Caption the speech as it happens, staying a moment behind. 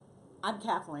I'm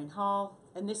Kathleen Hall,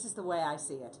 and this is the way I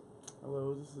see it.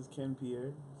 Hello, this is Ken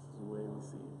Pierre. This is the way we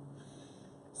see it.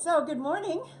 So, good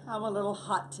morning. I'm a little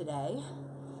hot today.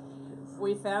 Yes.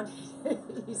 We found,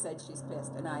 he said she's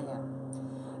pissed, and I am.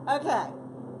 Okay.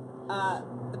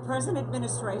 The present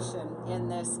administration in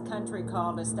this country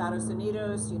called Estados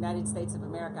Unidos, United States of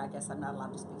America, I guess I'm not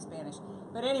allowed to speak Spanish,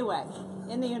 but anyway,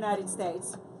 in the United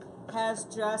States, has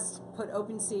just put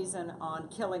open season on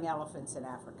killing elephants in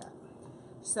Africa.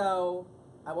 So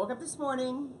I woke up this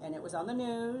morning and it was on the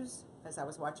news as I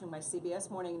was watching my CBS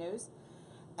morning news,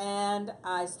 and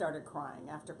I started crying.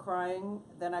 After crying,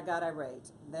 then I got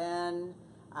irate. Then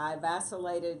I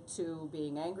vacillated to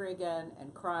being angry again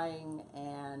and crying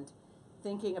and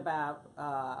thinking about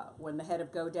when the head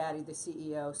of GoDaddy, the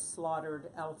CEO,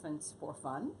 slaughtered elephants for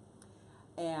fun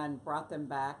and brought them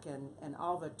back, and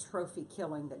all the trophy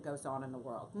killing that goes on in the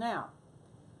world. Now,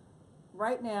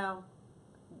 right now,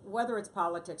 whether it's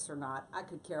politics or not, I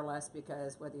could care less,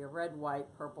 because whether you're red, white,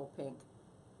 purple, pink,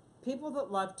 people that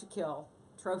love to kill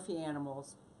trophy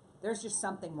animals, there's just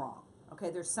something wrong. Okay,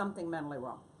 there's something mentally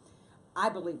wrong. I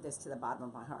believe this to the bottom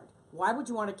of my heart. Why would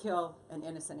you want to kill an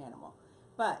innocent animal?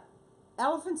 But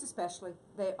elephants especially,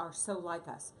 they are so like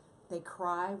us. They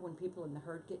cry when people in the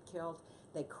herd get killed.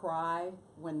 They cry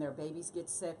when their babies get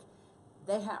sick.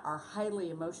 They are highly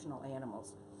emotional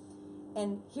animals.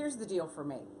 And here's the deal for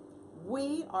me.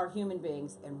 We are human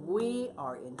beings, and we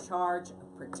are in charge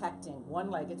of protecting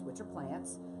one-leggeds, which are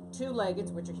plants,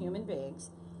 two-leggeds, which are human beings,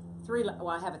 well,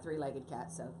 I have a three-legged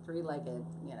cat, so three-legged,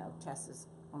 Tess has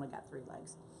only got 3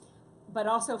 legs, but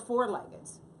also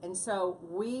four-leggeds. And so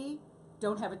we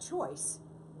don't have a choice.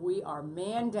 We are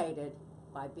mandated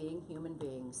by being human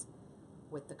beings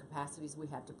with the capacities we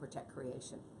have to protect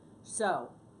creation.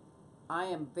 So I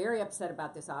am very upset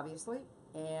about this, obviously,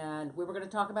 and we were going to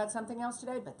talk about something else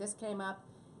today, but this came up.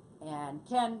 And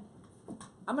Ken,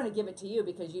 I'm going to give it to you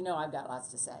because you know I've got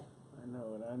lots to say. I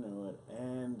know it.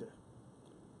 And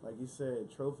like you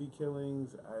said, trophy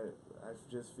killings, I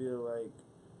just feel like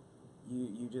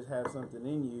you just have something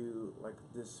in you, like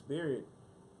this spirit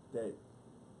that,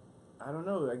 I don't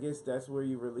know, I guess that's where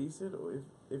you release it. Or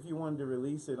if you wanted to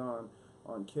release it on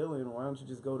killing, why don't you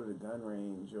just go to the gun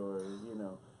range, or,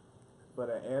 but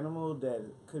an animal that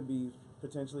could be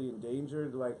potentially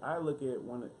endangered, like I look at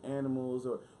when animals,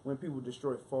 or when people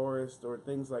destroy forests or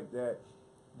things like that,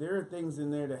 there are things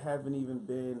in there that haven't even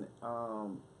been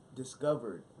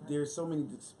discovered. Right. There's so many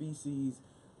species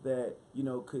that,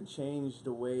 could change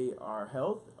the way our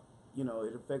health,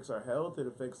 it affects our health, it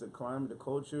affects the climate, the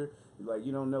culture. Like,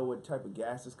 you don't know what type of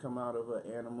gases come out of an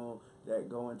animal that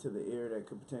go into the air that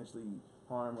could potentially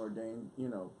harm or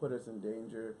put us in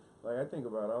danger. Like, I think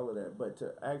about all of that. But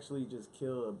to actually just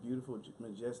kill a beautiful,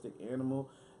 majestic animal,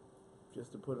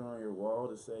 just to put it on your wall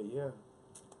to say, yeah,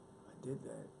 I did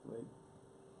that. Like,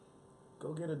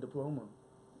 go get a diploma.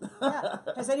 Yeah.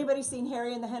 Has anybody seen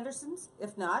Harry and the Hendersons?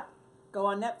 If not, go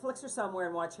on Netflix or somewhere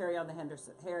and watch Harry and the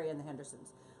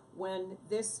Hendersons. When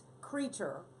this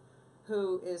creature,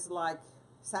 who is like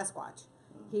Sasquatch,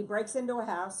 he breaks into a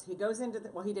house, he goes into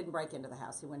he didn't break into the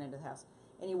house, he went into the house,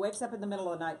 and he wakes up in the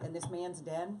middle of the night in this man's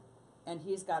den, and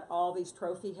he's got all these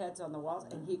trophy heads on the walls,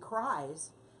 and he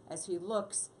cries as he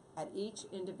looks at each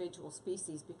individual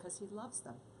species because he loves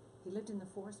them. He lived in the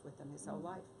forest with them his whole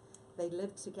life. They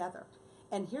lived together.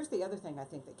 And here's the other thing I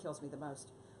think that kills me the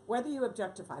most. Whether you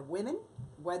objectify women,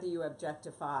 whether you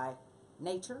objectify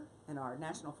nature and our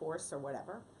national forests or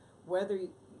whatever, whether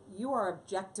you are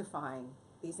objectifying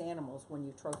these animals when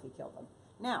you trophy kill them.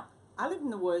 Now, I lived in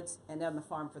the woods and on the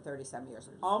farm for 30-some years.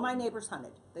 All my neighbors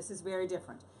hunted. This is very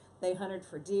different. They hunted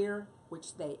for deer,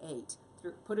 which they ate.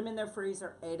 Put them in their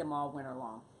freezer, ate them all winter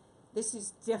long. This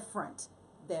is different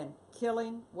than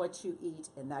killing what you eat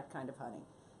in that kind of hunting.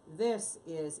 This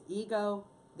is ego.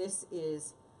 This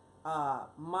is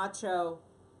macho.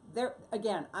 There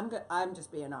again, I'm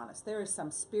just being honest. There is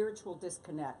some spiritual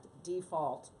disconnect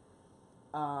default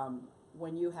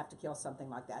when you have to kill something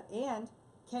like that. And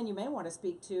Ken, you may want to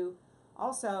speak to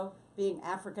also being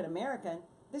African American.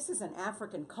 This is an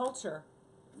African culture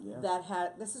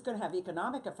that this is going to have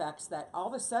economic effects. That all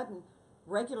of a sudden,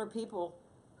 regular people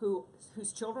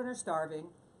whose children are starving,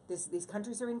 these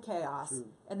countries are in chaos, True.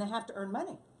 And they have to earn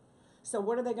money. So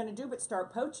what are they going to do but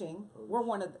start poaching?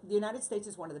 The United States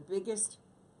is one of the biggest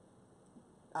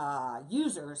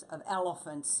users of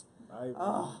elephants,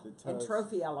 and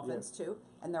trophy elephants too,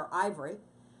 and their ivory.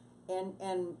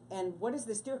 And what does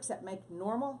this do except make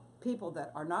normal people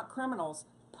that are not criminals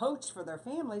poach for their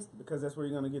families? Because that's where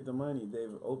you're going to get the money.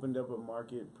 They've opened up a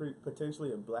market,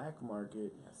 potentially a black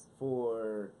market,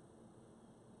 for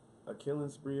a killing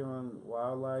spree on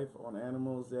wildlife, on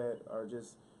animals that are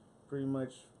just pretty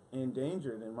much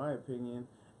endangered, in my opinion.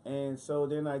 And so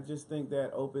then I just think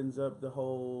that opens up the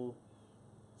whole,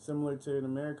 similar to in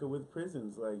America with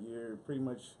prisons. Like you're pretty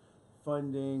much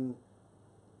funding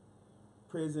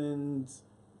prisons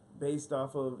based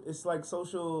off of, it's like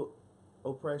social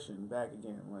oppression back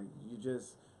again. Like you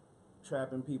just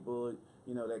trapping people,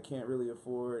 that can't really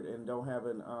afford and don't have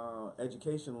an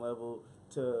education level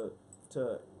to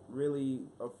really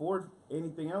afford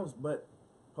anything else but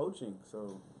poaching.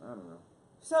 So I don't know.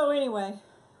 So anyway,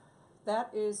 that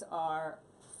is our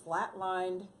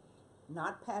flatlined,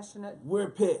 not passionate. We're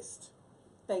pissed.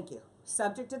 Thank you.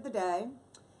 Subject of the day.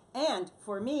 And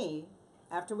for me,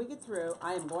 after we get through,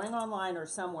 I am going online or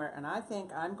somewhere, and I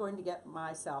think I'm going to get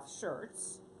myself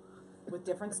shirts with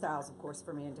different styles, of course,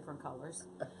 for me, in different colors,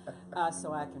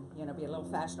 so I can, be a little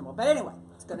fashionable. But anyway,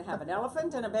 it's going to have an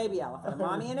elephant and a baby elephant, a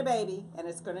mommy and a baby, and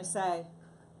it's going to say,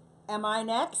 "Am I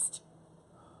next?"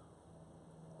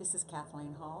 This is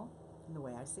Kathleen Hall, from The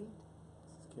Way I See It.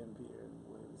 This is Ken Pierre, and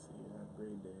the Way We See It. Have a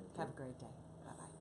great day. Have a great day.